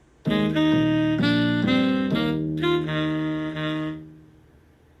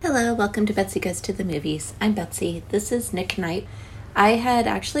welcome to Betsy Goes to the Movies. I'm Betsy. This is Nick Knight. I had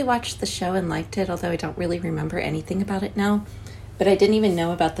actually watched the show and liked it, although I don't really remember anything about it now. But I didn't even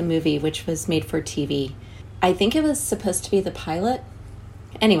know about the movie, which was made for TV. I think it was supposed to be the pilot.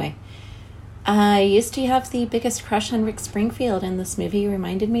 Anyway, I used to have the biggest crush on Rick Springfield, and this movie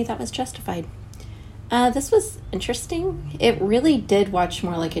reminded me that was justified. This was interesting. It really did watch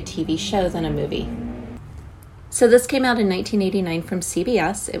more like a TV show than a movie. So this came out in 1989 from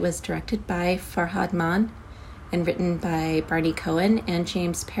CBS. It was directed by Farhad Mann and written by Barney Cohen and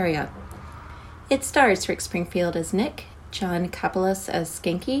James Peria. It stars Rick Springfield as Nick, John Kapelos as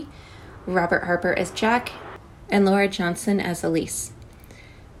Skanky, Robert Harper as Jack, and Laura Johnson as Elise.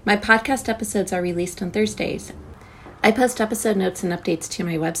 My podcast episodes are released on Thursdays. I post episode notes and updates to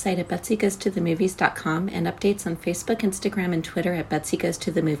my website at betsygoestothemovies.com and updates on Facebook, Instagram, and Twitter at Betsy Goes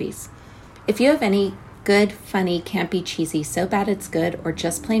to the Movies. If you have any good, funny, campy, cheesy, so bad it's good, or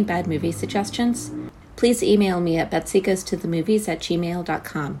just plain bad movie suggestions, please email me at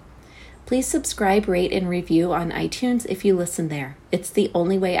betsygoestothemovies@gmail.com. Please subscribe, rate, and review on iTunes if you listen there. It's the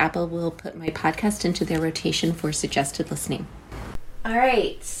only way Apple will put my podcast into their rotation for suggested listening. All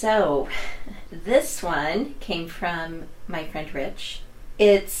right, so this one came from my friend Rich.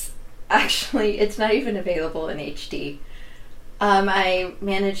 It's not even available in HD. I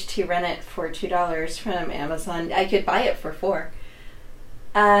managed to rent it for $2 from Amazon. I could buy it for $4.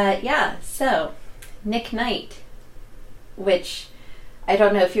 So Nick Knight, which I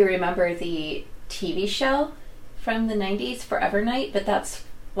don't know if you remember the TV show from the 90s, Forever Knight, but that's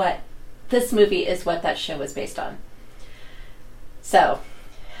what this movie is, what that show was based on. So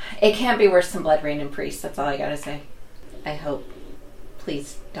it can't be worse than Blood, Rain, and Priest. That's all I gotta say. I hope.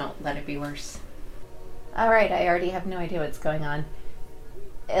 Please don't let it be worse. Alright, I already have no idea what's going on.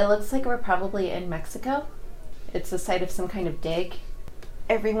 It looks like we're probably in Mexico. It's the site of some kind of dig.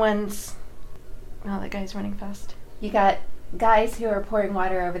 Oh, that guy's running fast. You got guys who are pouring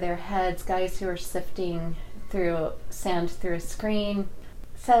water over their heads, guys who are sifting through sand through a screen.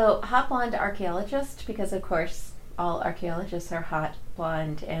 So, hot blonde archaeologist, because of course all archaeologists are hot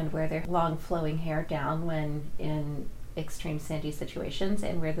blonde and wear their long flowing hair down when in extreme sandy situations,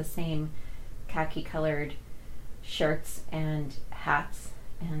 and wear the same khaki colored shirts and hats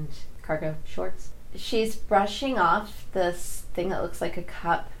and cargo shorts. She's brushing off this thing that looks like a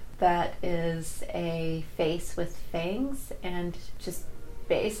cup that is a face with fangs, and just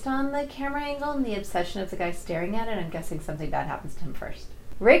based on the camera angle and the obsession of the guy staring at it, I'm guessing something bad happens to him first.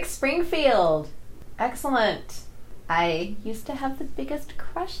 Rick Springfield! Excellent! I used to have the biggest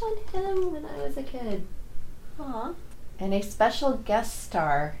crush on him when I was a kid. Aww. And a special guest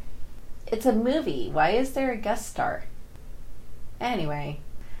star. It's a movie. Why is there a guest star? Anyway,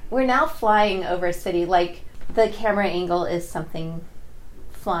 we're now flying over a city. Like, the camera angle is something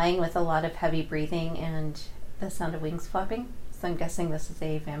flying with a lot of heavy breathing and the sound of wings flapping. So I'm guessing this is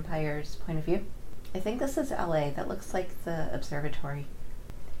a vampire's point of view. I think this is LA. That looks like the observatory.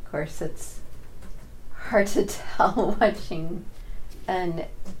 Of course, it's hard to tell watching an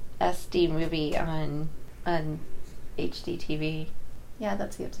SD movie on HD TV. Yeah,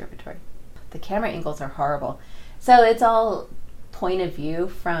 that's the observatory. The camera angles are horrible. So it's all point of view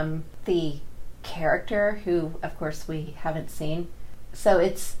from the character, who, of course, we haven't seen. So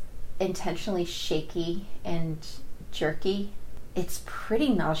it's intentionally shaky and jerky. It's pretty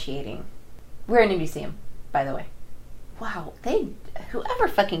nauseating. We're in a museum, by the way. Wow, whoever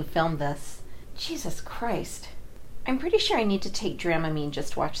fucking filmed this, Jesus Christ. I'm pretty sure I need to take Dramamine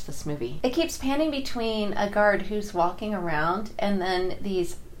just to watch this movie. It keeps panning between a guard who's walking around and then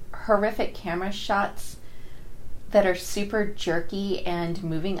these horrific camera shots that are super jerky and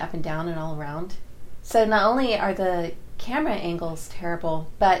moving up and down and all around. So not only are the camera angles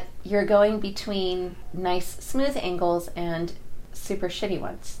terrible, but you're going between nice smooth angles and super shitty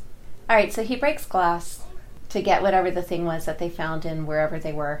ones. Alright, so he breaks glass to get whatever the thing was that they found in wherever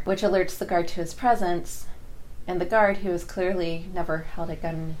they were, which alerts the guard to his presence. And the guard, who has clearly never held a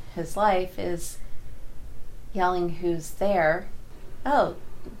gun in his life, is yelling, "Who's there?" Oh,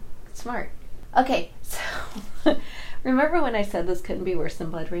 smart. Okay, so remember when I said this couldn't be worse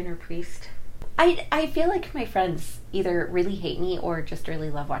than Blood, Rain, or Priest? I feel like my friends either really hate me or just really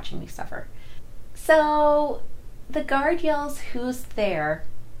love watching me suffer. So the guard yells, "Who's there?"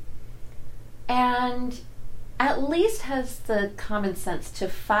 and at least has the common sense to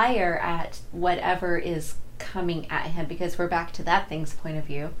fire at whatever is coming at him, because we're back to that thing's point of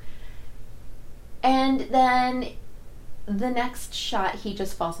view. And then the next shot, he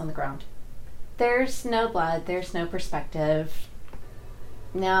just falls on the ground. There's no blood, there's no perspective.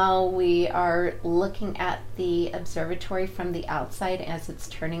 Now we are looking at the observatory from the outside as it's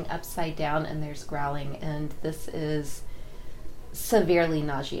turning upside down and there's growling, and this is severely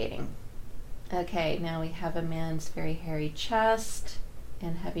nauseating. Okay, now we have a man's very hairy chest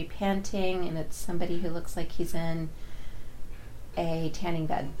and heavy panting, and it's somebody who looks like he's in a tanning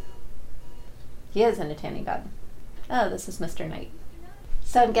bed. He is in a tanning bed. Oh, this is Mr. Knight.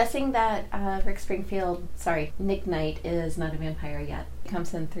 So I'm guessing that Nick Knight is not a vampire yet. He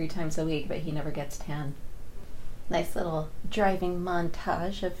comes in 3 times a week, but he never gets tan. Nice little driving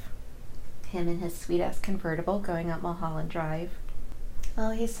montage of him in his sweet-ass convertible going up Mulholland Drive.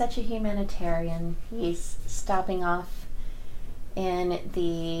 Oh, he's such a humanitarian. He's stopping off in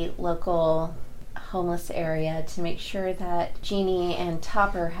the local homeless area to make sure that Jeannie and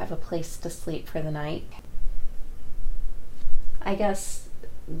Topper have a place to sleep for the night. I guess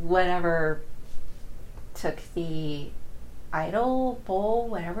whatever took the idol bowl,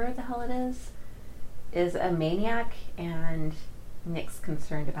 whatever the hell it is a maniac, and Nick's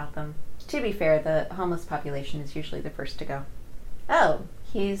concerned about them. To be fair, the homeless population is usually the first to go. Oh,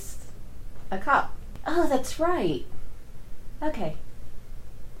 he's a cop. Oh, that's right. Okay.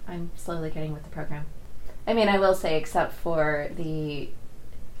 I'm slowly getting with the program. I mean, I will say, except for the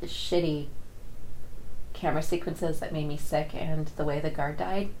shitty camera sequences that made me sick and the way the guard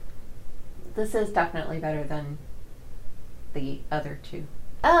died, this is definitely better than the other 2.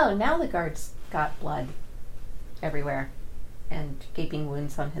 Oh, now the guard's got blood everywhere and gaping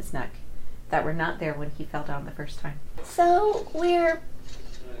wounds on his neck that were not there when he fell down the first time. So we're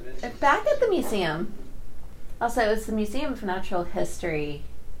back at the museum. Also, it's the Museum of Natural History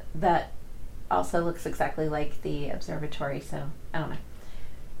that also looks exactly like the observatory, so I don't know.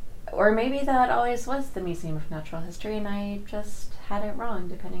 Or maybe that always was the Museum of Natural History and I just had it wrong,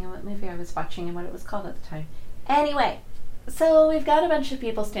 depending on what movie I was watching and what it was called at the time. Anyway, so we've got a bunch of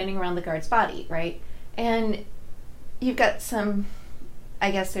people standing around the guard's body, right? And you've got some,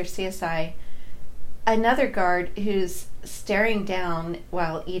 I guess they're CSI, another guard who's staring down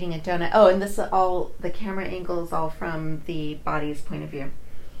while eating a donut. Oh, and this is all, the camera angle is all from the body's point of view.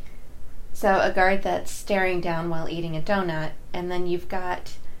 So a guard that's staring down while eating a donut, and then you've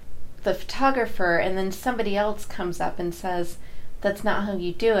got the photographer, and then somebody else comes up and says, "That's not how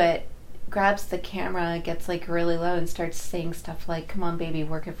you do it," grabs the camera, gets like really low and starts saying stuff like, "Come on baby,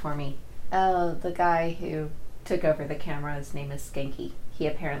 work it for me." Oh, the guy who took over the camera, his name is Skanky. He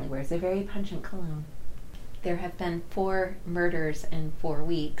apparently wears a very pungent cologne. There have been 4 murders in 4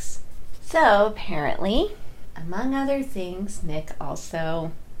 weeks. So apparently, among other things, Nick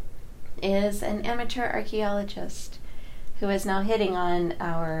also is an amateur archaeologist who is now hitting on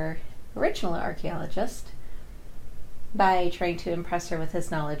our original archaeologist by trying to impress her with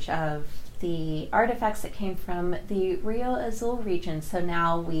his knowledge of the artifacts that came from the Rio Azul region. So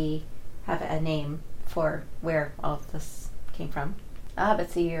now we have a name for where all of this came from.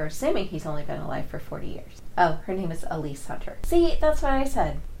 But see, you're assuming he's only been alive for 40 years. Oh, her name is Elise Hunter. See, that's what I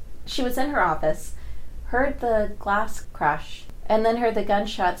said. She was in her office, heard the glass crash, and then heard the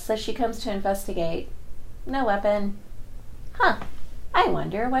gunshots, so she comes to investigate. No weapon. Huh. I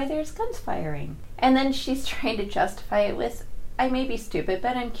wonder why there's guns firing. And then she's trying to justify it with, "I may be stupid,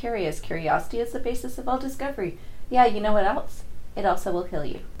 but I'm curious. Curiosity is the basis of all discovery." Yeah, you know what else? It also will kill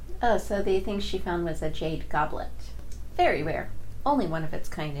you. Oh, so the thing she found was a jade goblet. Very rare. Only one of its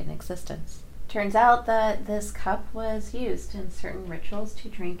kind in existence. Turns out that this cup was used in certain rituals to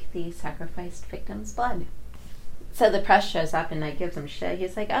drink the sacrificed victim's blood. So the press shows up and Knight gives him shit.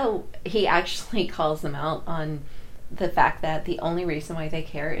 He's like, oh, he actually calls them out on the fact that the only reason why they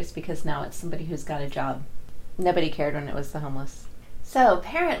care is because now it's somebody who's got a job. Nobody cared when it was the homeless. So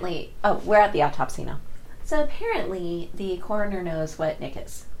apparently, oh, we're at the autopsy now. So apparently the coroner knows what Nick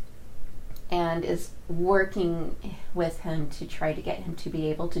is and is working with him to try to get him to be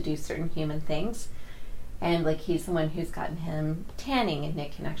able to do certain human things. And like he's the one who's gotten him tanning, and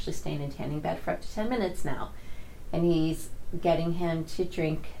Nick can actually stay in a tanning bed for up to 10 minutes now. And he's getting him to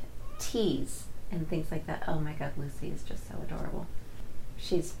drink teas and things like that. Oh my God, Lucy is just so adorable.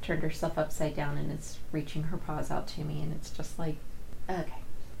 She's turned herself upside down and is reaching her paws out to me, and it's just like, okay.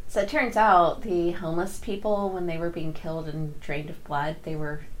 So it turns out the homeless people, when they were being killed and drained of blood, they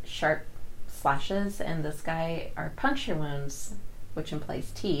were sharp slashes, and this guy are puncture wounds, which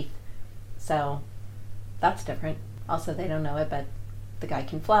implies teeth. So that's different. Also, they don't know it, but the guy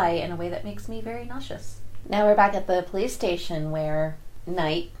can fly in a way that makes me very nauseous. Now we're back at the police station where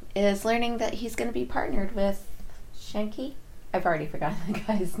Knight is learning that he's going to be partnered with Shanky. I've already forgotten the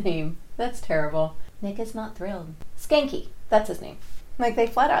guy's name. That's terrible. Nick is not thrilled. Skanky. That's his name. Like, they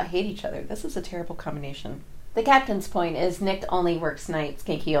flat out hate each other. This is a terrible combination. The captain's point is Nick only works nights,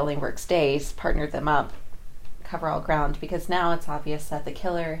 Skanky only works days, partnered them up, cover all ground, because now it's obvious that the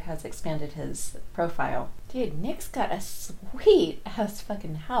killer has expanded his profile. Dude, Nick's got a sweet ass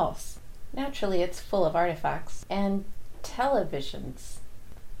fucking house. Naturally, it's full of artifacts and televisions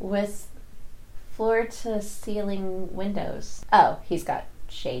with floor-to-ceiling windows. Oh, he's got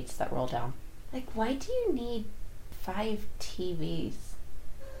shades that roll down. Like, why do you need 5 TVs?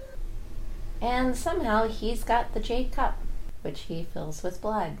 And somehow he's got the jade cup, which he fills with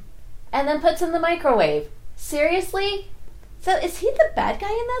blood, and then puts in the microwave. Seriously? So is he the bad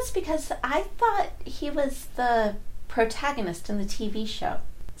guy in this? Because I thought he was the protagonist in the TV show.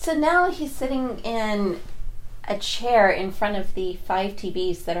 So now he's sitting in a chair in front of the 5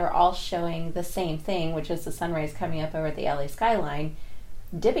 TVs that are all showing the same thing, which is the sunrise coming up over the LA skyline,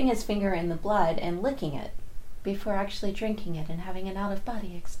 dipping his finger in the blood and licking it before actually drinking it and having an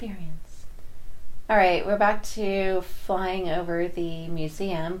out-of-body experience. All right, we're back to flying over the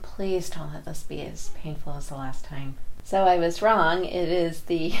museum. Please don't let this be as painful as the last time. So I was wrong. It is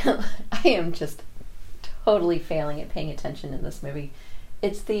the... I am just totally failing at paying attention in this movie.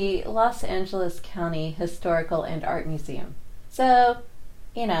 It's the Los Angeles County Historical and Art Museum. So,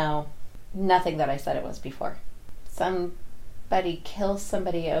 you know, nothing that I said it was before. Somebody kills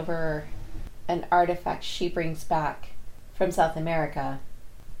somebody over an artifact she brings back from South America.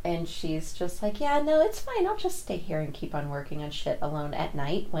 And she's just like, yeah, no, it's fine. I'll just stay here and keep on working on shit alone at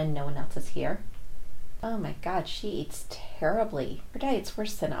night when no one else is here. Oh my God, she eats terribly. Her diet's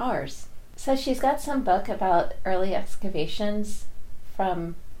worse than ours. So she's got some book about early excavations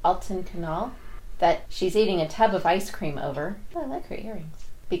from Alton Canal that she's eating a tub of ice cream over. Oh, I like her earrings.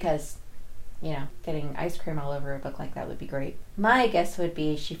 Because, you know, getting ice cream all over a book like that would be great. My guess would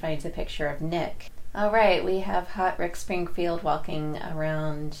be she finds a picture of Nick. All right, we have hot Rick Springfield walking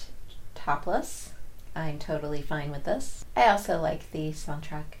around topless. I'm totally fine with this. I also like the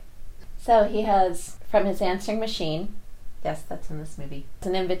soundtrack. So he has, from his answering machine, yes, that's in this movie, it's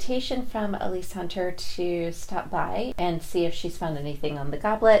an invitation from Elise Hunter to stop by and see if she's found anything on the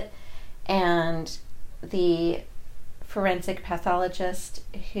goblet. And the forensic pathologist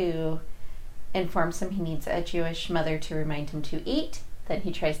who informs him he needs a Jewish mother to remind him to eat. Then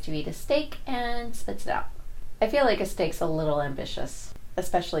he tries to eat a steak and spits it out. I feel like a steak's a little ambitious,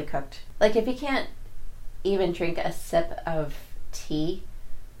 especially cooked. Like, if he can't even drink a sip of tea,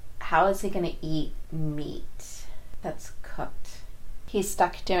 how is he going to eat meat that's cooked? He's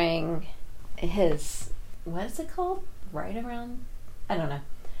stuck doing his, what is it called? Right around? I don't know.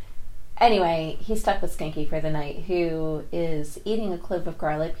 Anyway, he's stuck with Skanky for the night, who is eating a clove of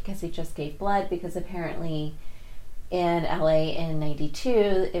garlic because he just gave blood, because apparently in LA in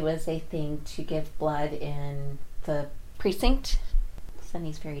 92, it was a thing to give blood in the precinct.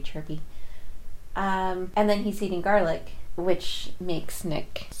 Sunny's very chirpy. And then he's eating garlic, which makes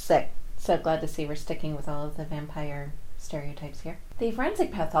Nick sick. So glad to see we're sticking with all of the vampire stereotypes here. The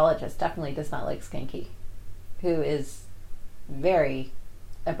forensic pathologist definitely does not like Skanky, who is very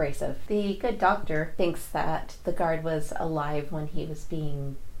abrasive. The good doctor thinks that the guard was alive when he was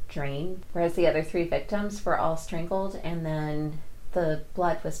being drained, whereas the other 3 victims were all strangled, and then the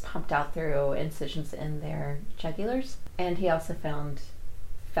blood was pumped out through incisions in their jugulars. And he also found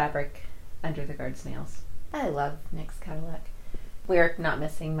fabric under the guard's nails. I love Nick's Cadillac. We're not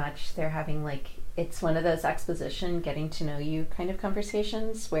missing much. They're having, like, it's one of those exposition, getting to know you kind of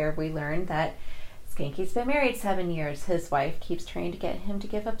conversations where we learn that Skanky's been married 7 years. His wife keeps trying to get him to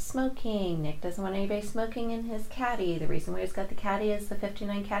give up smoking. Nick doesn't want anybody smoking in his caddy. The reason why he's got the caddy is the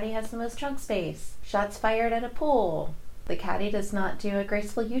 59 caddy has the most trunk space. Shots fired at a pool. The caddy does not do a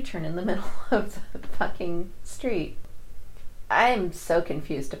graceful U-turn in the middle of the fucking street. I'm so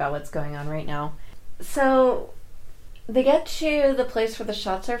confused about what's going on right now. So they get to the place where the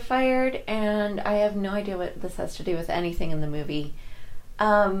shots are fired, and I have no idea what this has to do with anything in the movie.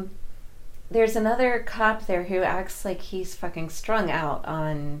 There's another cop there who acts like he's fucking strung out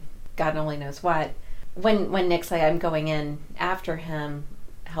on God only knows what. When Nick's like, I'm going in after him,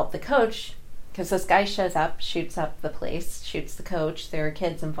 help the coach, because this guy shows up, shoots up the place, shoots the coach. There are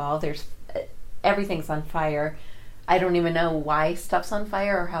kids involved. Everything's on fire. I don't even know why stuff's on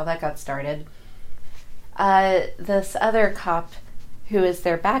fire or how that got started. This other cop, who is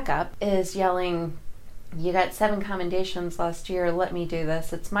their backup, is yelling, you got 7 commendations last year, let me do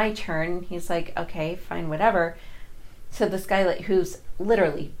this, it's my turn. He's like, okay, fine, whatever. So this guy, who's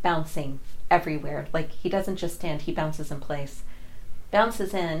literally bouncing everywhere, like, he doesn't just stand, he bounces in place,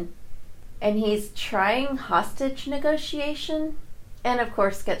 bounces in, and he's trying hostage negotiation, and of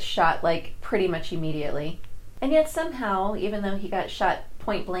course gets shot, like, pretty much immediately. And yet somehow, even though he got shot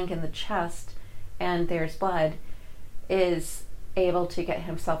point blank in the chest and there's blood, is able to get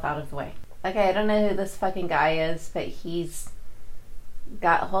himself out of the way. Okay, I don't know who this fucking guy is, but he's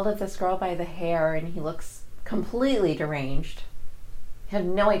got hold of this girl by the hair and he looks completely deranged. I have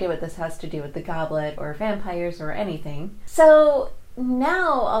no idea what this has to do with the goblet or vampires or anything. So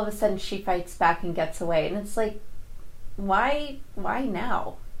now all of a sudden she fights back and gets away, and it's like, why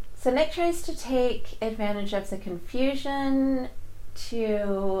now? So Nick tries to take advantage of the confusion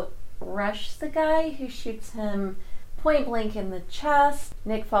to rush the guy, who shoots him point blank in the chest.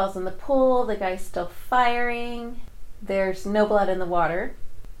 Nick falls in the pool. The guy's still firing. There's no blood in the water,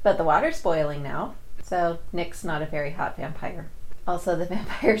 but the water's boiling now. So Nick's not a very hot vampire. Also, the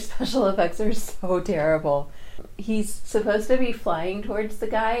vampire special effects are so terrible. He's supposed to be flying towards the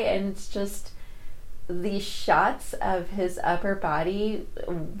guy, and it's just these shots of his upper body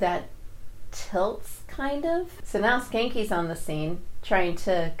that tilts, kind of. So now Skanky's on the scene, trying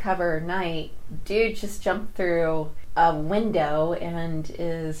to cover Night. Dude just jumped through a window and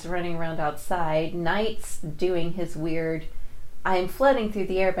is running around outside. Night's doing his weird, I'm floating through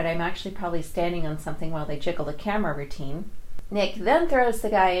the air, but I'm actually probably standing on something while they jiggle the camera routine. Nick then throws the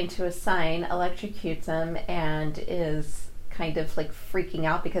guy into a sign, electrocutes him, and is kind of like freaking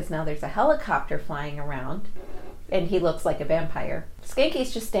out because now there's a helicopter flying around and he looks like a vampire.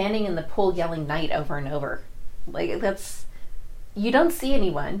 Skanky's just standing in the pool yelling Night over and over. Like, that's... You don't see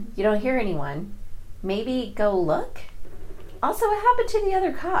anyone. You don't hear anyone. Maybe go look? Also, what happened to the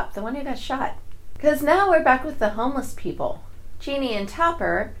other cop, the one who got shot? Because now we're back with the homeless people. Jeannie and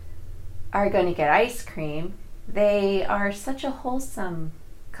Topper are going to get ice cream. They are such a wholesome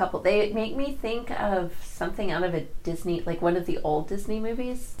couple. They make me think of something out of a Disney, like one of the old Disney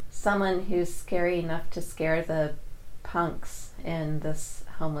movies. Someone who's scary enough to scare the punks in this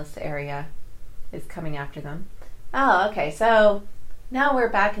homeless area is coming after them. Oh, okay, so now we're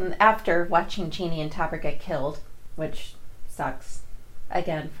back after watching Jeannie and Topper get killed, which sucks.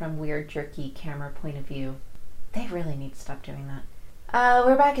 Again, from weird, jerky camera point of view. They really need to stop doing that.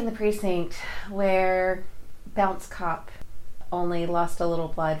 We're back in the precinct where Bounce Cop only lost a little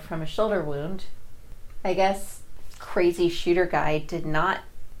blood from a shoulder wound. I guess crazy shooter guy did not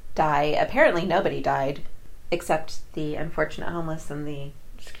die. Apparently nobody died, except the unfortunate homeless and the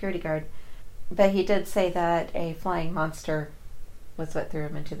security guard. But he did say that a flying monster was what threw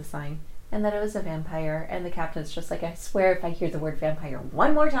him into the sign, and that it was a vampire, and the captain's just like, I swear if I hear the word vampire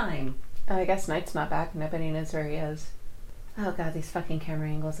one more time. I guess Knight's not back. Nobody knows where he is. Oh god, these fucking camera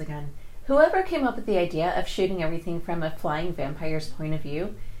angles again. Whoever came up with the idea of shooting everything from a flying vampire's point of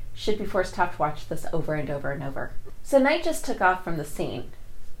view should be forced to have to watch this over and over and over. So Knight just took off from the scene,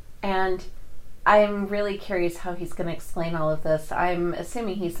 and I'm really curious how he's going to explain all of this. I'm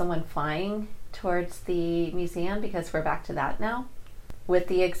assuming he's the one flying towards the museum, because we're back to that now, with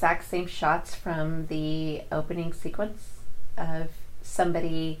the exact same shots from the opening sequence of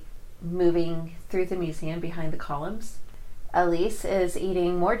somebody moving through the museum behind the columns. Elise is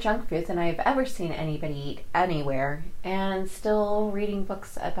eating more junk food than I've ever seen anybody eat anywhere, and still reading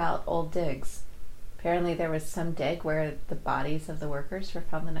books about old digs. Apparently there was some dig where the bodies of the workers were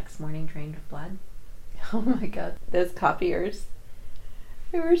found the next morning drained of blood. Oh my god, those copiers.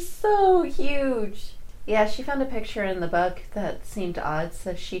 They were so huge. Yeah, she found a picture in the book that seemed odd,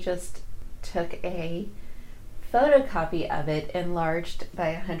 so she just took a photocopy of it, enlarged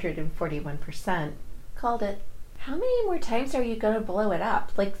by 141%, called it. How many more times are you going to blow it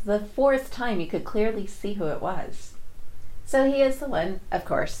up? Like the fourth time you could clearly see who it was. So he is the one, of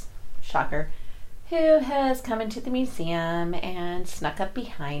course, shocker, who has come into the museum and snuck up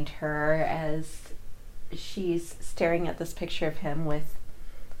behind her as she's staring at this picture of him with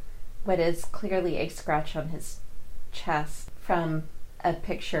what is clearly a scratch on his chest from a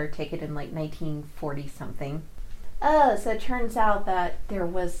picture taken in like 1940 something. Oh, so it turns out that there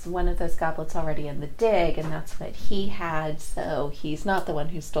was one of those goblets already in the dig, and that's what he had, so he's not the one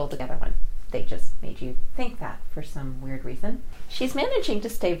who stole the other one. They just made you think that for some weird reason. She's managing to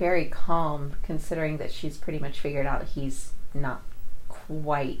stay very calm, considering that she's pretty much figured out he's not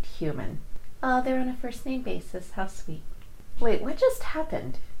quite human. Oh, they're on a first name basis. How sweet. Wait, what just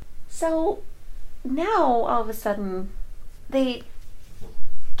happened? So now, all of a sudden, they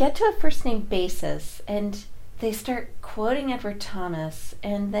get to a first name basis, and they start quoting Edward Thomas,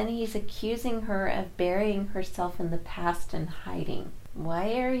 and then he's accusing her of burying herself in the past and hiding.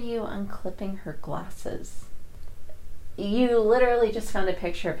 Why are you unclipping her glasses? You literally just found a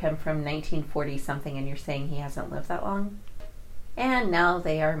picture of him from 1940 something, and you're saying he hasn't lived that long? And now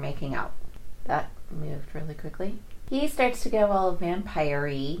they are making out. That moved really quickly. He starts to go all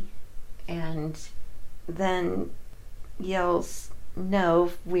vampire-y, and then yells,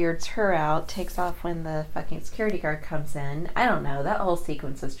 no, weirds her out, takes off when the fucking security guard comes in. I don't know, that whole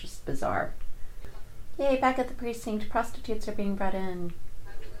sequence is just bizarre. Yay, back at the precinct, prostitutes are being brought in.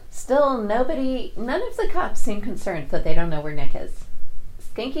 Still, none of the cops seem concerned that they don't know where Nick is.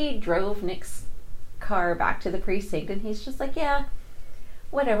 Skanky drove Nick's car back to the precinct, and he's just like, yeah,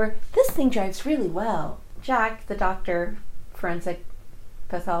 whatever. This thing drives really well. Jack, the doctor, forensic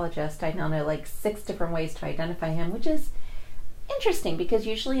pathologist, I now know like 6 different ways to identify him, which is interesting because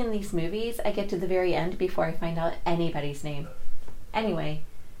usually in these movies I get to the very end before I find out anybody's name. Anyway,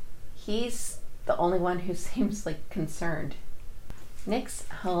 he's the only one who seems like concerned. Nick's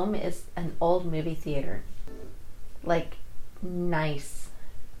home is an old movie theater. Like, nice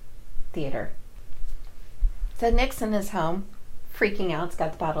theater. So Nick's in his home, freaking out. He's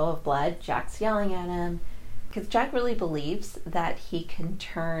got the bottle of blood. Jack's yelling at him. Because Jack really believes that he can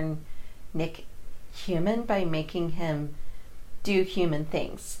turn Nick human by making him do human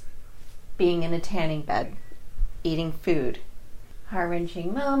things. Being in a tanning bed. Eating food.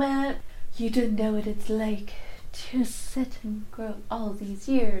 Heart-wrenching moment. You don't know what it's like to sit and grow all these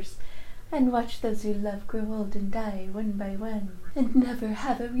years and watch those you love grow old and die one by one and never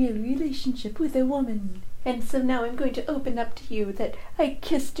have a real relationship with a woman. And so now I'm going to open up to you that I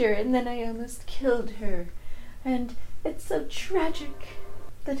kissed her and then I almost killed her. And it's so tragic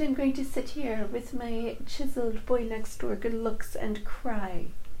that I'm going to sit here with my chiseled boy next door good looks and cry.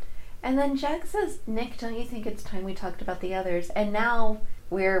 And then Jack says, Nick, don't you think it's time we talked about the others? And now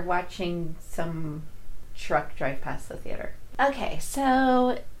we're watching some truck drive past the theater. Okay,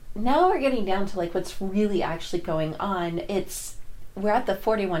 so now we're getting down to like what's really actually going on. We're at the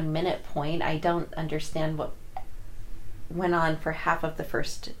 41-minute point. I don't understand what went on for half of the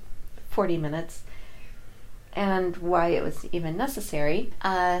first 40 minutes and why it was even necessary.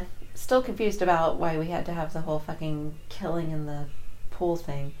 Still confused about why we had to have the whole fucking killing in the pool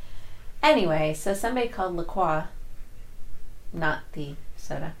thing. Anyway, so somebody called LaCroix, not the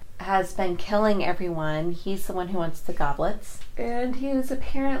soda, has been killing everyone. He's the one who wants the goblets. And he was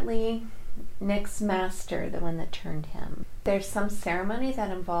apparently Nick's master, the one that turned him. There's some ceremony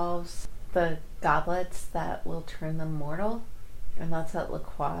that involves the goblets that will turn them mortal. And that's what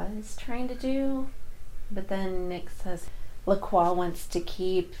LaCroix is trying to do. But then Nick says LaCroix wants to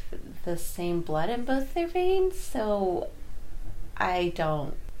keep the same blood in both their veins. So I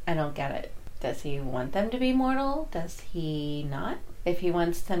don't get it. Does he want them to be mortal? Does he not? If he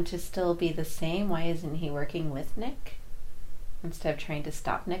wants them to still be the same, why isn't he working with Nick instead of trying to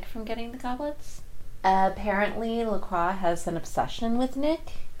stop Nick from getting the goblets? Apparently, LaCroix has an obsession with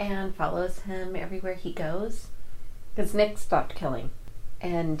Nick and follows him everywhere he goes because Nick stopped killing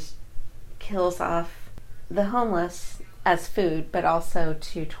and kills off the homeless as food, but also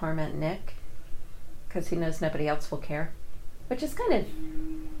to torment Nick because he knows nobody else will care, which is kind of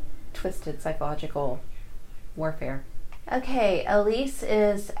twisted psychological warfare. Okay, Elise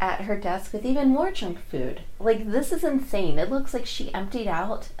is at her desk with even more junk food. Like, this is insane. It looks like she emptied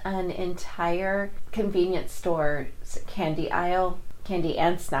out an entire convenience store candy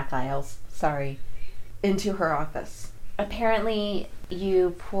and snack aisles, into her office. Apparently,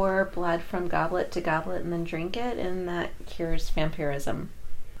 you pour blood from goblet to goblet and then drink it, and that cures vampirism.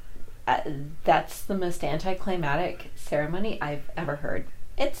 That's the most anticlimactic ceremony I've ever heard.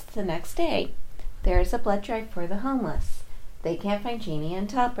 It's the next day. There's a blood drive for the homeless. They can't find Jeannie and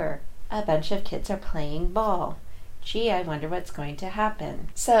Topper. A bunch of kids are playing ball. Gee, I wonder what's going to happen.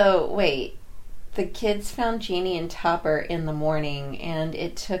 So, wait. The kids found Jeannie and Topper in the morning, and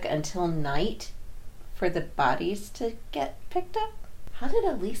it took until night for the bodies to get picked up? How did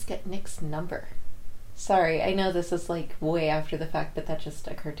Elise get Nick's number? Sorry, I know this is like way after the fact, but that just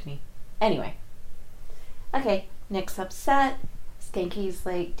occurred to me. Anyway. Okay, Nick's upset. Skanky's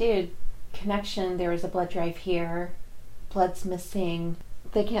like, dude, connection, there was a blood drive here. Blood's missing.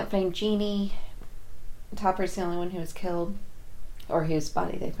 They can't find Jeannie. Topper's the only one who was killed. Or whose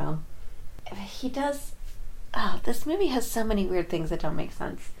body they found. He does... Oh, this movie has so many weird things that don't make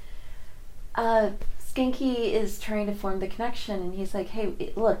sense. Skanky is trying to form the connection, and he's like,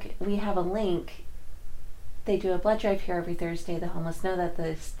 hey, look, we have a link. They do a blood drive here every Thursday. The homeless know that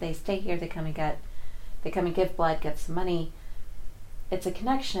they stay here. They come and give blood, get some money. It's a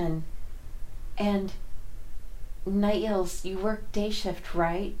connection. And Night yells, you work day shift,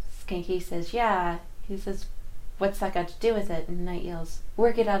 right? Skanky says, yeah. He says, what's that got to do with it? And Night yells,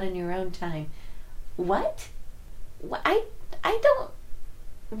 work it out in your own time. What? I don't...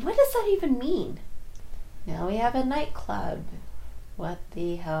 What does that even mean? Now we have a nightclub. What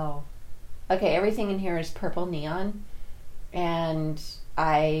the hell? Okay, everything in here is purple neon. And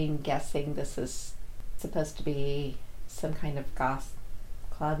I'm guessing this is supposed to be some kind of goth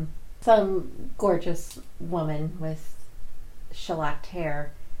club. Some gorgeous woman with shellacked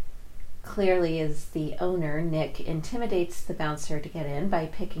hair, clearly is the owner. Nick intimidates the bouncer to get in by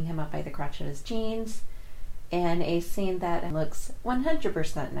picking him up by the crotch of his jeans, in a scene that looks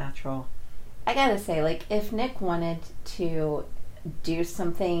 100% natural. I gotta say, like, if Nick wanted to do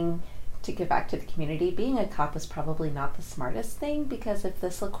something to give back to the community, being a cop was probably not the smartest thing, because if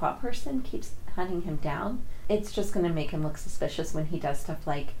this LaCroix person keeps hunting him down, it's just going to make him look suspicious when he does stuff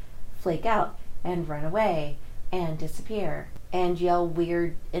like flake out and run away and disappear and yell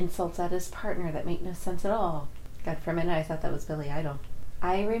weird insults at his partner that make no sense at all. God, for a minute I thought that was Billy Idol.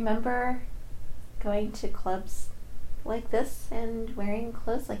 I remember going to clubs like this and wearing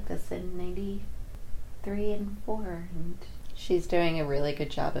clothes like this in 93 and 4, and she's doing a really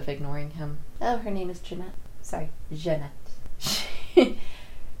good job of ignoring him. Oh, her name is Jeanette. Sorry, Jeanette.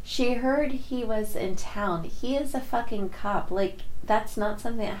 She heard he was in town. He is a fucking cop. Like, that's not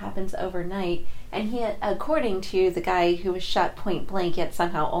something that happens overnight. And he, according to the guy who was shot point blank yet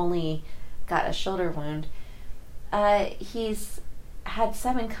somehow only got a shoulder wound, he's had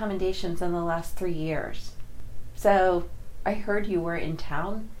 7 commendations in the last 3 years. So, I heard you were in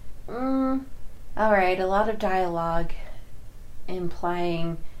town? Alright, a lot of dialogue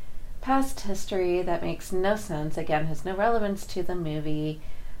implying past history that makes no sense, again, has no relevance to the movie.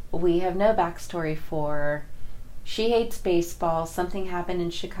 We have no backstory for. She hates baseball. Something happened in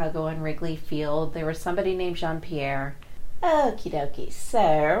Chicago on Wrigley Field. There was somebody named Jean-Pierre. Okie dokie.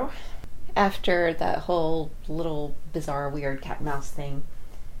 So, after that whole little bizarre weird cat and mouse thing,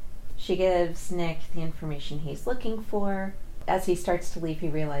 she gives Nick the information he's looking for. As he starts to leave, he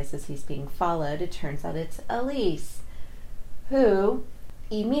realizes he's being followed. It turns out it's Elise, who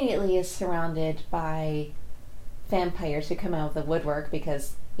immediately is surrounded by vampires who come out of the woodwork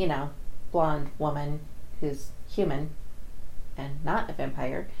because, you know, blonde woman who's human and not a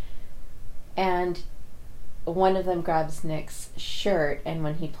vampire. And one of them grabs Nick's shirt, and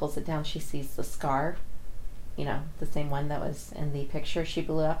when he pulls it down, she sees the scar. You know, the same one that was in the picture she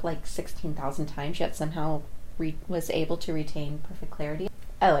blew up like 16,000 times, yet somehow was able to retain perfect clarity.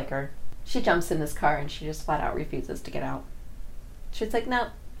 I like her. She jumps in this car and she just flat out refuses to get out. She's like, no,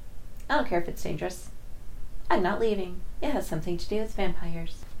 I don't care if it's dangerous. I'm not leaving. It has something to do with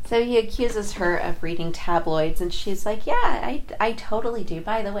vampires. So he accuses her of reading tabloids, and she's like, yeah, I totally do.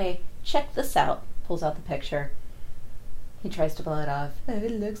 By the way, check this out. Pulls out the picture. He tries to blow it off. Oh,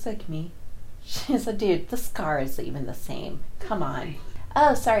 it looks like me. She's like, dude, the scar is even the same. Come on.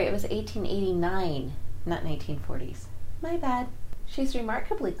 Oh, sorry, it was 1889, not 1940s. My bad. She's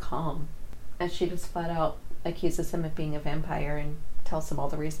remarkably calm, as she just flat out accuses him of being a vampire and tells him all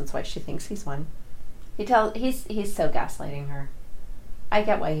the reasons why she thinks he's one. He's so gaslighting her. I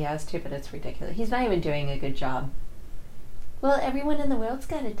get why he has to, but it's ridiculous. He's not even doing a good job. Well, everyone in the world's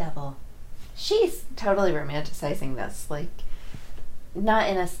got a double. She's totally romanticizing this, like, not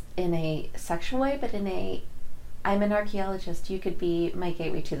in a sexual way, but in a I'm an archaeologist, you could be my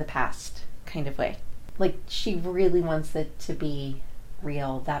gateway to the past kind of way. Like, she really wants it to be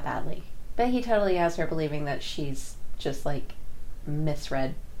real that badly. But he totally has her believing that she's just, like,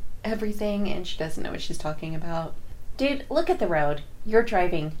 misread everything and she doesn't know what she's talking about. Dude, look at the road. You're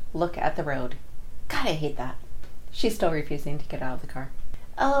driving. Look at the road. God, I hate that. She's still refusing to get out of the car.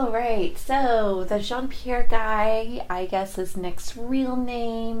 Oh, right. So, the Jean-Pierre guy, I guess, is Nick's real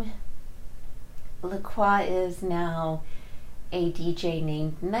name. LaCroix is now a DJ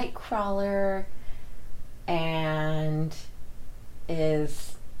named Nightcrawler and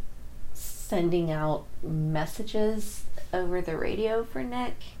is sending out messages over the radio for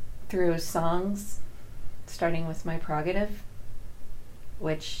Nick through songs, starting with My Prerogative,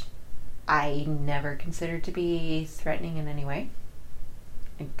 which I never considered to be threatening in any way.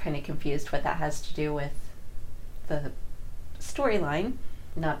 I'm kind of confused what that has to do with the storyline.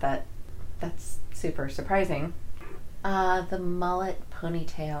 Not that that's super surprising. The mullet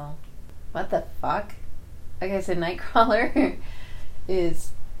ponytail. What the fuck? Okay, so Nightcrawler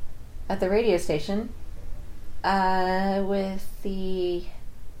is at the radio station with the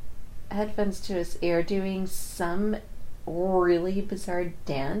headphones to his ear doing some really bizarre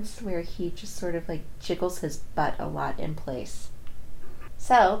dance where he just sort of like jiggles his butt a lot in place.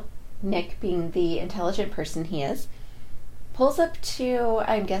 So, Nick, being the intelligent person he is, pulls up to,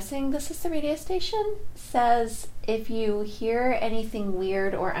 I'm guessing this is the radio station, says, if you hear anything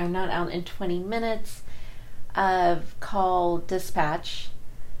weird or I'm not out in 20 minutes, call dispatch,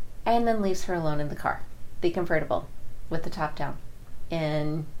 and then leaves her alone in the car, the convertible, with the top down,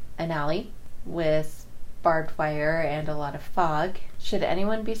 in an alley with barbed wire and a lot of fog. Should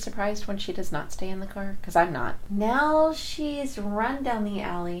anyone be surprised when she does not stay in the car? Because I'm not. Now she's run down the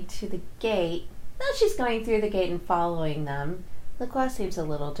alley to the gate. Now she's going through the gate and following them. LaCroix seems a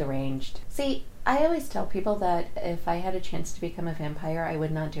little deranged. See, I always tell people that if I had a chance to become a vampire, I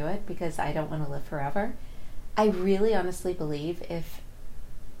would not do it because I don't want to live forever. I really honestly believe if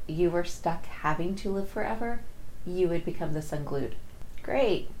you were stuck having to live forever, you would become this unglued.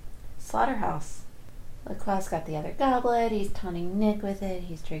 Great. Slaughterhouse. LaCroix's got the other goblet. He's taunting Nick with it.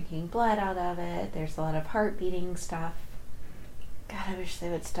 He's drinking blood out of it. There's a lot of heart beating stuff. God, I wish they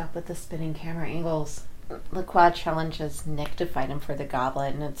would stop with the spinning camera angles. LaCroix challenges Nick to fight him for the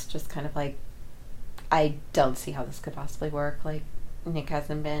goblet, and it's just kind of like, I don't see how this could possibly work. Like, Nick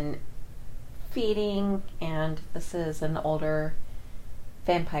hasn't been feeding, and this is an older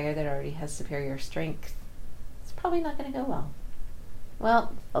vampire that already has superior strength. It's probably not going to go well.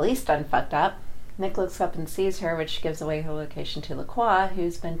 Well, at least unfucked up. Nick looks up and sees her, which gives away her location to LaCroix,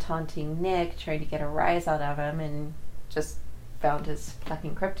 who's been taunting Nick, trying to get a rise out of him, and just found his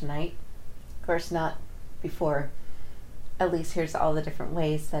fucking kryptonite. Of course, not before Elise hears all the different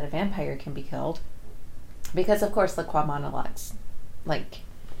ways that a vampire can be killed. Because, of course, LaCroix monologues. Like,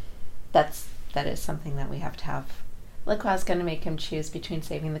 that is something that we have to have. LaCroix's going to make him choose between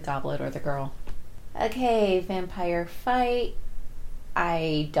saving the goblet or the girl. Okay, vampire fight.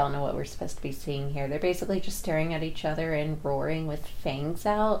 I don't know what we're supposed to be seeing here. They're basically just staring at each other and roaring with fangs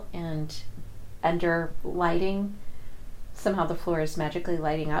out, and under lighting, somehow the floor is magically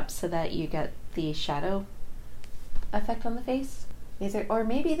lighting up so that you get the shadow effect on the face. Or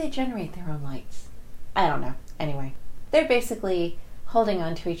maybe they generate their own lights. I don't know. Anyway, they're basically holding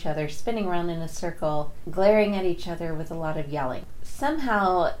on to each other, spinning around in a circle, glaring at each other with a lot of yelling.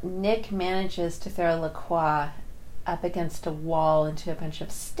 Somehow, Nick manages to throw LaCroix up against a wall into a bunch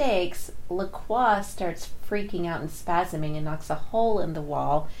of stakes. LaCroix starts freaking out and spasming and knocks a hole in the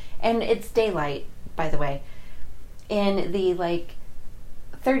wall. And it's daylight, by the way. In the,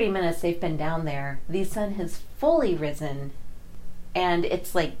 30 minutes they've been down there, the sun has fully risen, and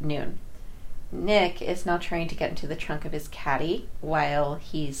it's noon. Nick is now trying to get into the trunk of his caddy while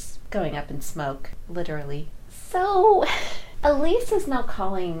he's going up in smoke, literally. So, Elise is now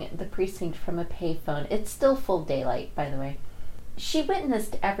calling the precinct from a payphone. It's still full daylight, by the way. She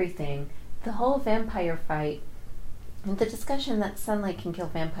witnessed everything, the whole vampire fight, and the discussion that sunlight can kill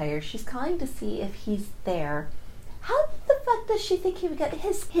vampires. She's calling to see if he's there. How the fuck does she think he would get...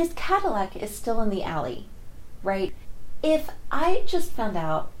 His Cadillac is still in the alley, right? If I just found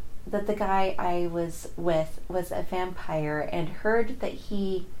out that the guy I was with was a vampire and heard that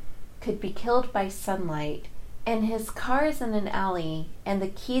he could be killed by sunlight, and his car is in an alley and the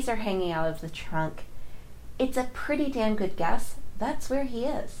keys are hanging out of the trunk, it's a pretty damn good guess that's where he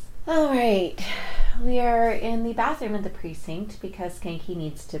is. Alright, we are in the bathroom of the precinct because Skanky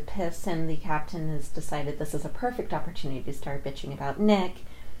needs to piss, and the captain has decided this is a perfect opportunity to start bitching about Nick.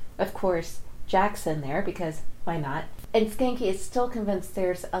 Of course, Jack's in there because why not? And Skanky is still convinced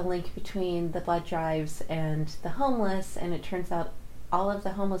there's a link between the blood drives and the homeless, and it turns out all of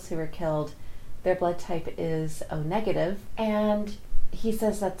the homeless who were killed, their blood type is O negative, and he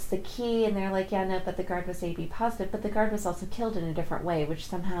says that's the key, and they're like, yeah, no, but the guard was AB positive, but the guard was also killed in a different way, which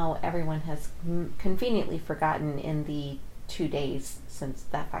somehow everyone has conveniently forgotten in the 2 days since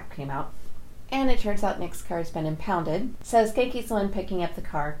that fact came out. And it turns out Nick's car has been impounded, so Skanky's the one picking up the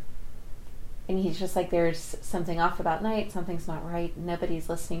car. And he's just like, there's something off about Night, something's not right, nobody's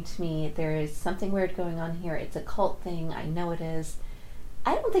listening to me, there is something weird going on here, it's a cult thing, I know it is.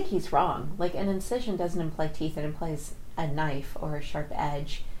 I don't think he's wrong. An incision doesn't imply teeth, it implies a knife or a sharp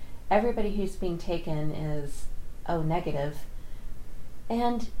edge. Everybody who's being taken is O negative.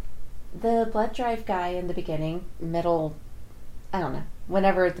 And the blood drive guy in the beginning, I don't know,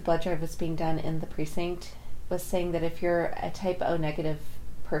 whenever the blood drive was being done in the precinct, was saying that if you're a type O negative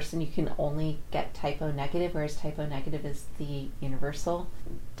person, you can only get type O negative, whereas type O negative is the universal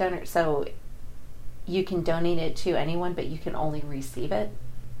donor. So you can donate it to anyone, but you can only receive it.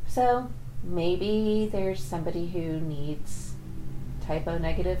 So maybe there's somebody who needs type O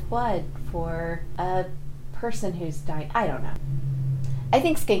negative blood for a person who's dying. I don't know. I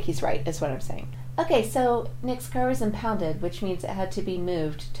think Skanky's right, is what I'm saying. Okay, so Nick's car was impounded, which means it had to be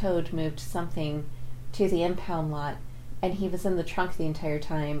moved. Toad moved something to the impound lot, and he was in the trunk the entire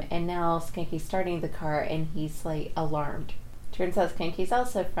time, and now Skanky's starting the car, and he's, alarmed. Turns out Skanky's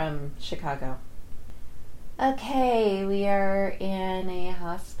also from Chicago. Okay, we are in a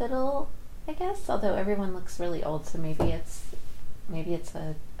hospital, I guess, although everyone looks really old, so maybe it's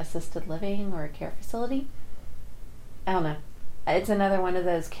a assisted living or a care facility. I don't know. It's another one of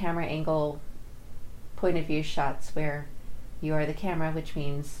those camera angle point of view shots where you are the camera, which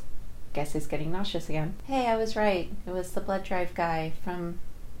means guess who's getting nauseous again. Hey, I was right. It was the blood drive guy from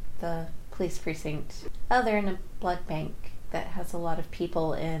the police precinct. Oh, they're in a blood bank that has a lot of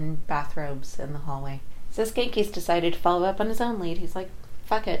people in bathrobes in the hallway. So Skanky's decided to follow up on his own lead. He's like,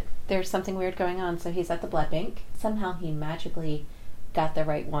 fuck it. There's something weird going on. So he's at the blood bank. Somehow he magically got the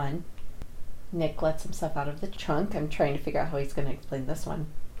right one. Nick lets himself out of the trunk. I'm trying to figure out how he's going to explain this one.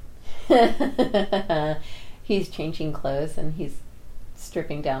 He's changing clothes and he's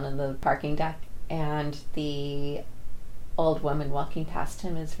stripping down in the parking deck. And the old woman walking past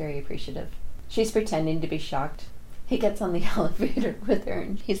him is very appreciative. She's pretending to be shocked. He gets on the elevator with her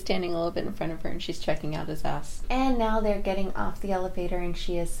and he's standing a little bit in front of her and she's checking out his ass. And now they're getting off the elevator and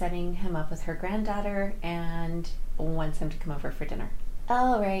she is setting him up with her granddaughter and wants him to come over for dinner.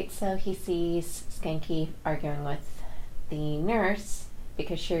 Alright, so he sees Skanky arguing with the nurse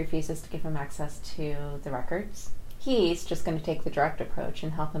because she refuses to give him access to the records. He's just going to take the direct approach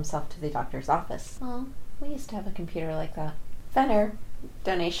and help himself to the doctor's office. Well, we used to have a computer like that. Fenner,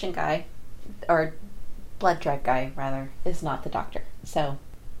 donation guy, or blood drive guy, rather, is not the doctor. So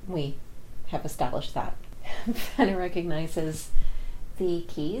we have established that. Fenner recognizes the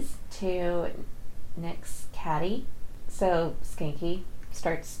keys to Nick's caddy. So Skanky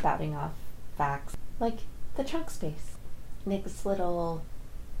starts spouting off facts like the trunk space. Nick's little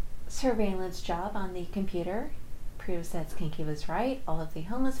surveillance job on the computer proves that Skanky was right. All of the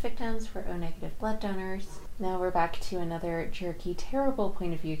homeless victims were O-negative blood donors. Now we're back to another jerky, terrible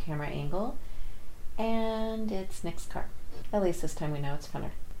point of view camera angle. And it's Nick's car. At least this time we know it's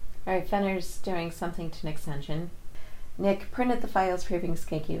Fenner. Alright, Fenner's doing something to Nick's engine. Nick printed the files proving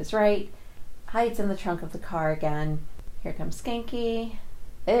Skanky was right. Hides in the trunk of the car again. Here comes Skanky.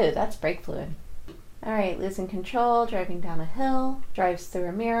 Ew, that's brake fluid. Alright, losing control, driving down a hill. Drives through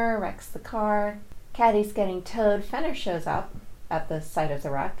a mirror, wrecks the car. Caddy's getting towed. Fenner shows up at the site of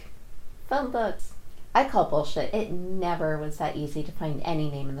the wreck. Phone books. I call bullshit. It never was that easy to find any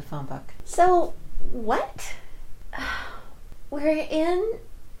name in the phone book. So, what? We're in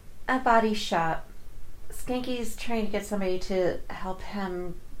a body shop. Skanky's trying to get somebody to help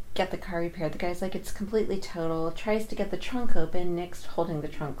him get the car repaired. The guy's like, it's completely total. Tries to get the trunk open. Nick's holding the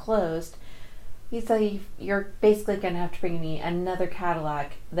trunk closed. He's like, you're basically going to have to bring me another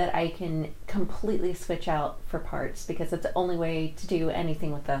Cadillac that I can completely switch out for parts because it's the only way to do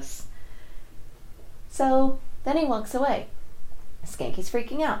anything with this. So then he walks away. Skanky's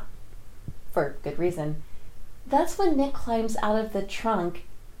freaking out. For good reason. That's when Nick climbs out of the trunk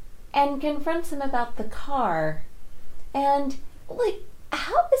and confronts him about the car. And, like,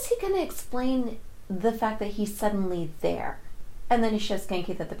 how is he going to explain the fact that he's suddenly there? And then he shows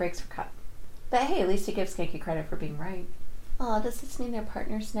Skanky that the brakes were cut. But hey, at least he gives Skanky credit for being right. Aw, does this mean they're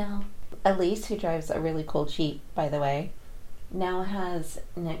partners now? Elise, who drives a really cool Jeep, by the way, now has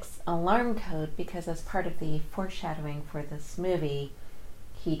Nick's alarm code because as part of the foreshadowing for this movie,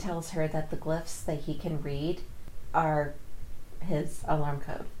 he tells her that the glyphs that he can read are his alarm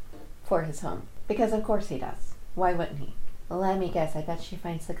code for his home. Because of course he does. Why wouldn't he? Let me guess, I bet she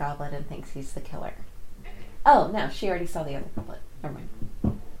finds the goblet and thinks he's the killer. Oh, no, she already saw the other goblet. Never mind.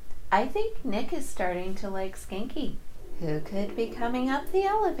 I think Nick is starting to like Skanky. Who could be coming up the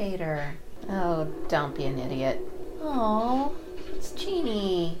elevator? Oh, don't be an idiot. Oh, it's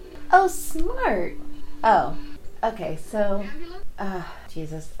Jeannie. Oh, smart. Oh, okay, so...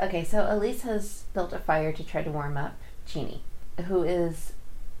 Jesus. Okay, so Elise has built a fire to try to warm up Jeannie, who is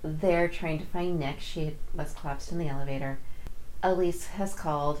there trying to find Nick. She was collapsed in the elevator. Elise has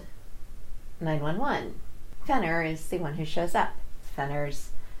called 911. Fenner is the one who shows up.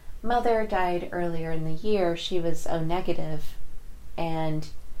 Fenner's mother died earlier in the year. She was O-negative, and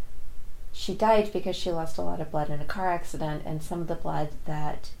she died because she lost a lot of blood in a car accident, and some of the blood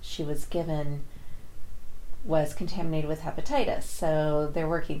that she was given was contaminated with hepatitis. So their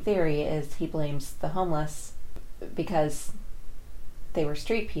working theory is he blames the homeless because they were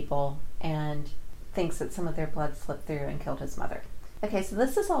street people and thinks that some of their blood slipped through and killed his mother. Okay, so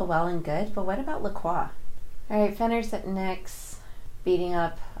this is all well and good, but what about Lacroix? Alright, Fenner's at Nick's, beating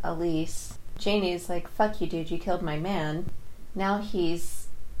up Elise. Janie's like, fuck you, dude, you killed my man. Now he's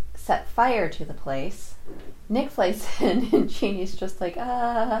set fire to the place. Nick flies in, and Janie's just like,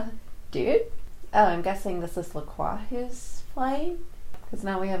 dude? Oh, I'm guessing this is Lacroix who's flying? Because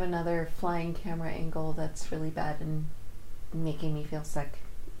now we have another flying camera angle that's really bad and making me feel sick.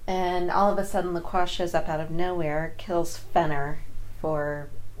 And all of a sudden Lacroix shows up out of nowhere, kills Fenner for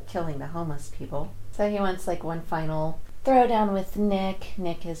killing the homeless people. So he wants like one final throwdown with Nick.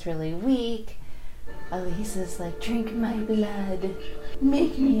 Nick is really weak. Elise is like, drink my blood,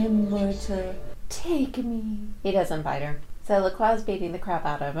 make me immortal. Take me. He doesn't bite her. So Lacroix's beating the crap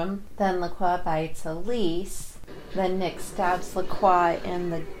out of him. Then Lacroix bites Elise. Then Nick stabs Lacroix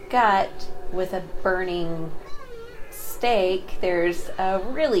in the gut with a burning stake. There's a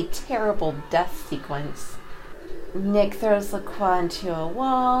really terrible death sequence. Nick throws Lacroix into a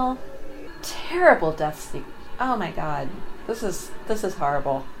wall. Terrible death sequence. Oh my god. This is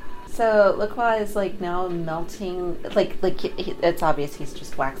horrible. So Lacroix is like now melting. It's obvious he's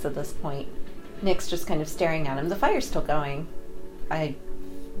just wax at this point. Nick's just kind of staring at him. The fire's still going. I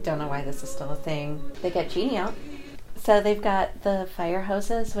don't know why this is still a thing. They get Jeannie out. So they've got the fire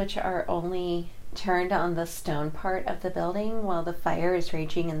hoses, which are only turned on the stone part of the building while the fire is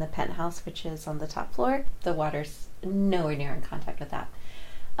raging in the penthouse, which is on the top floor. The water's nowhere near in contact with that.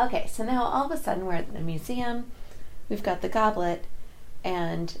 Okay, so now all of a sudden we're at the museum. We've got the goblet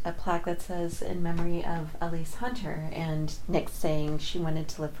and a plaque that says in memory of Elise Hunter, and Nick's saying she wanted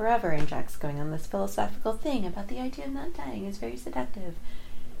to live forever, and Jack's going on this philosophical thing about the idea of not dying is very seductive.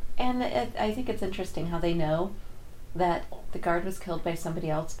 And I think it's interesting how they know that the guard was killed by somebody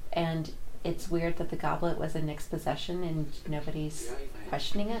else, and it's weird that the goblet was in Nick's possession and nobody's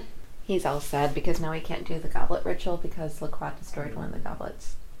questioning it. He's all sad because now he can't do the goblet ritual because Lacroix destroyed one of the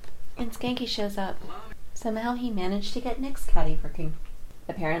goblets. And Skanky shows up. Somehow he managed to get Nick's caddy working.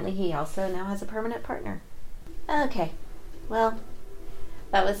 Apparently he also now has a permanent partner. Okay, well,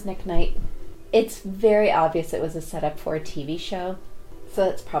 that was Nick Knight. It's very obvious it was a setup for a TV show, so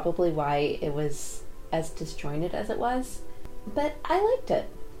that's probably why it was as disjointed as it was. But I liked it.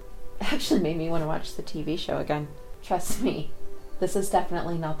 It actually made me want to watch the TV show again. Trust me, this is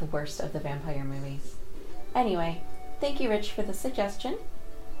definitely not the worst of the vampire movies. Anyway, thank you, Rich, for the suggestion.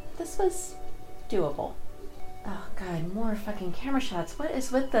 This was doable. Oh god, more fucking camera shots. What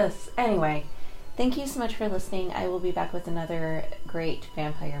is with this? Anyway, thank you so much for listening. I will be back with another great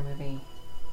vampire movie.